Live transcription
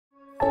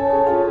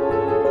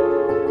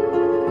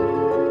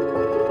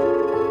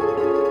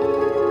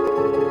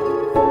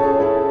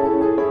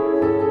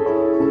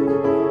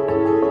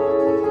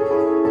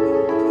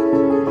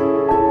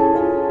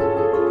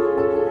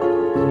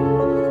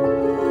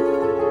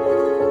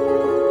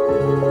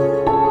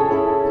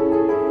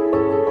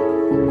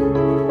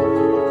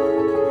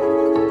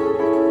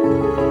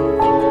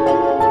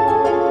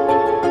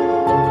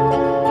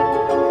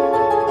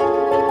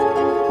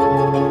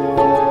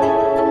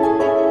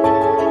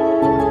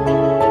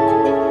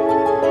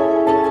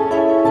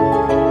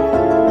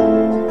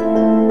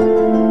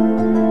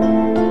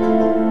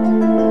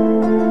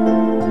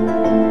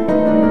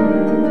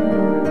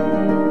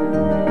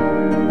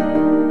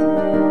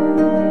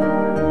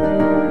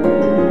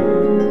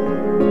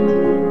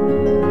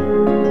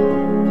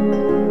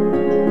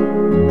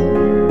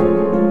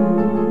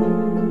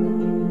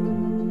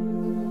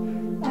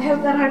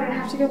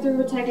through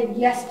a ticket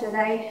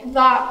yesterday.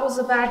 That was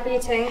a bad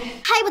beating.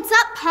 Hey, what's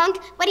up, punk?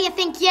 Where do you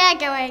think you're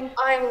going?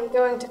 I'm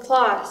going to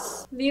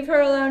class. Leave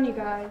her alone, you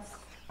guys.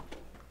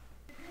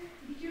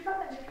 Did you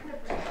find that you could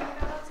have break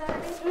on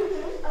Saturday?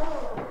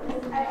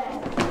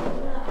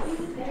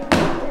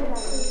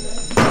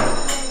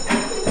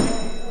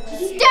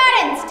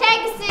 Students,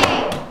 take a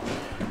seat.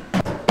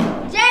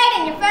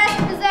 Jaden, your first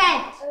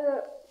present.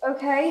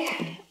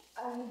 Okay.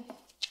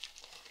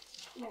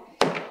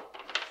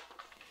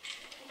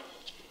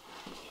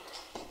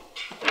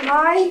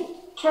 My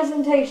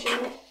presentation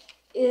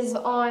is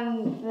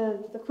on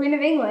the Queen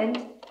of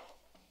England.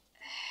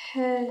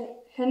 Her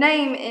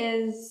name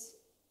is,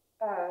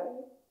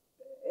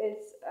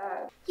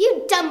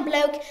 You dumb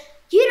bloke.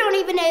 You don't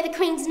even know the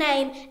Queen's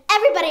name.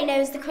 Everybody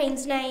knows the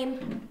Queen's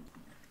name.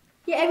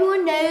 Yeah,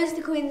 everyone knows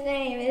the Queen's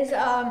name is,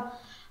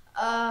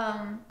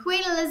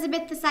 Queen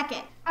Elizabeth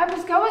II. I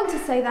was going to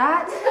say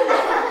that.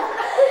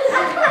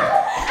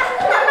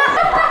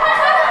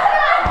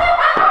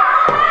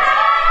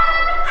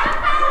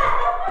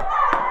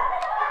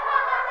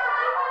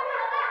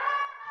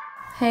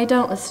 Hey,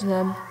 don't listen to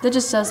them. They're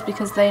just us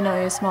because they know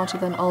you're smarter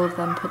than all of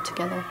them put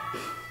together.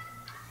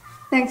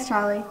 Thanks,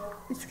 Charlie.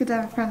 It's good to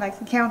have a friend I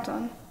can count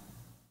on.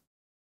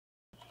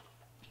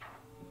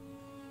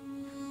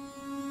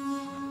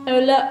 oh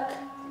look,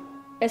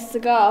 it's the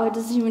girl who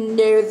doesn't even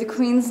know the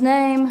Queen's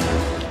name.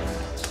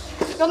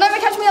 You'll never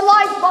catch me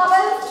alive,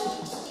 Bobbin!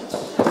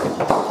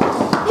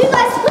 You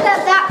guys split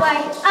up that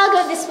way. I'll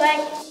go this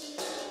way.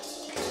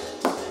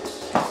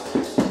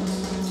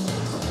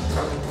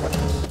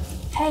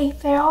 Hey,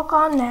 they're all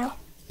gone now.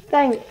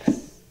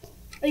 Thanks.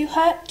 Are you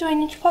hurt? Do I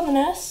need to call the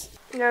nurse?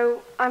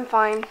 No, I'm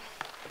fine.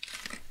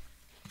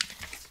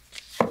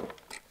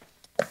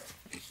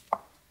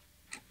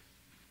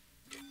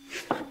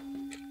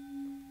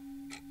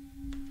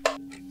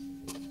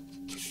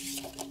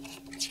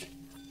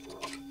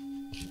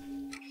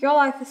 Your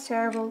life is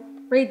terrible.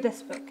 Read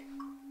this book.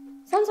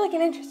 Sounds like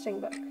an interesting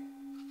book.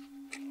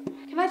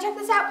 Can I check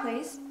this out,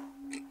 please?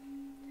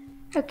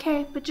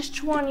 Okay, but just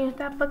to warn you,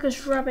 that book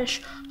is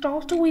rubbish.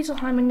 Dr.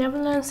 Weaselheimer never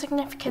learned the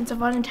significance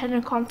of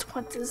unintended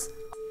consequences.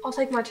 I'll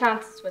take my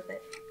chances with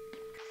it.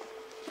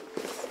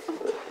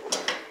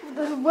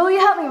 Will you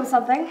help me with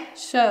something?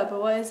 Sure,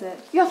 but what is it?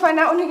 You'll find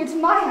out when you get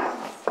to my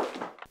house.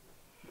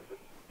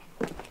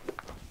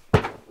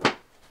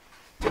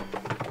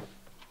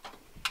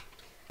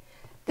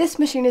 This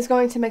machine is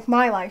going to make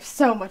my life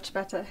so much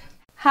better.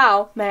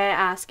 How, may I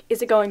ask,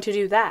 is it going to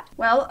do that?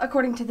 Well,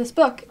 according to this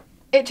book,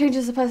 it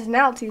changes the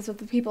personalities of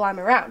the people I'm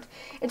around.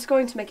 It's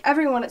going to make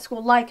everyone at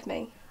school like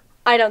me.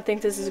 I don't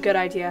think this is a good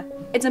idea.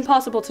 It's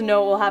impossible to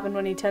know what will happen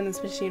when you turn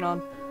this machine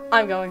on.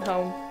 I'm going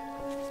home.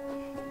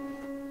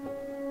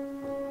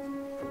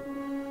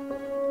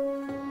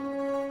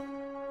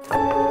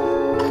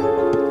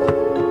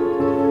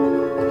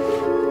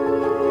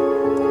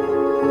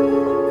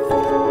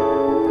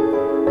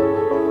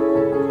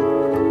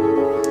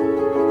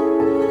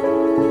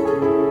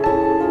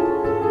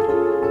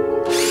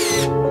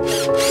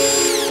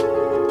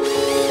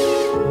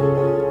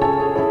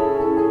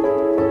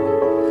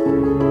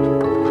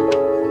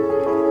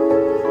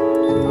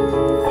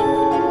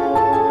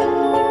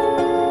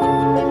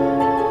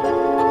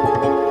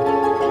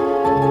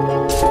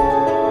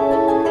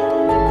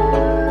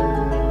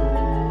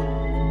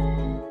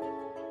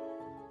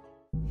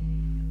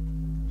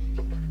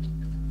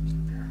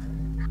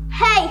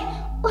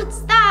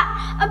 What's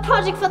that? A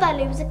project for the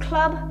loser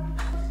club?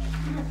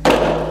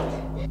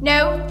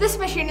 No, this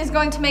machine is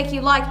going to make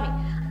you like me.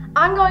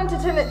 I'm going to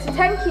turn it to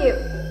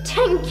 10Q.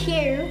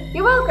 10Q?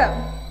 You're welcome.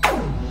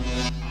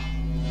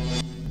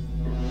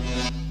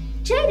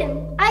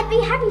 Jaden, I'd be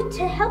happy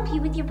to help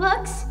you with your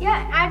books.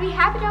 Yeah, I'd be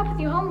happy to help with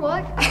your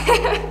homework.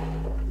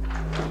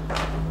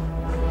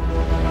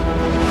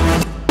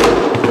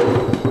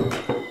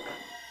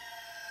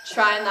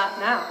 Trying that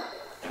now.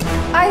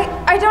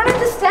 I don't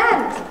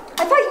understand.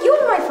 I thought you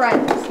were my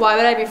friend. Why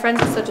would I be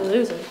friends with such a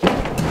loser?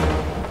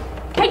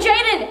 Hey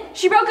Jaden,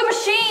 she broke a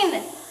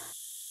machine!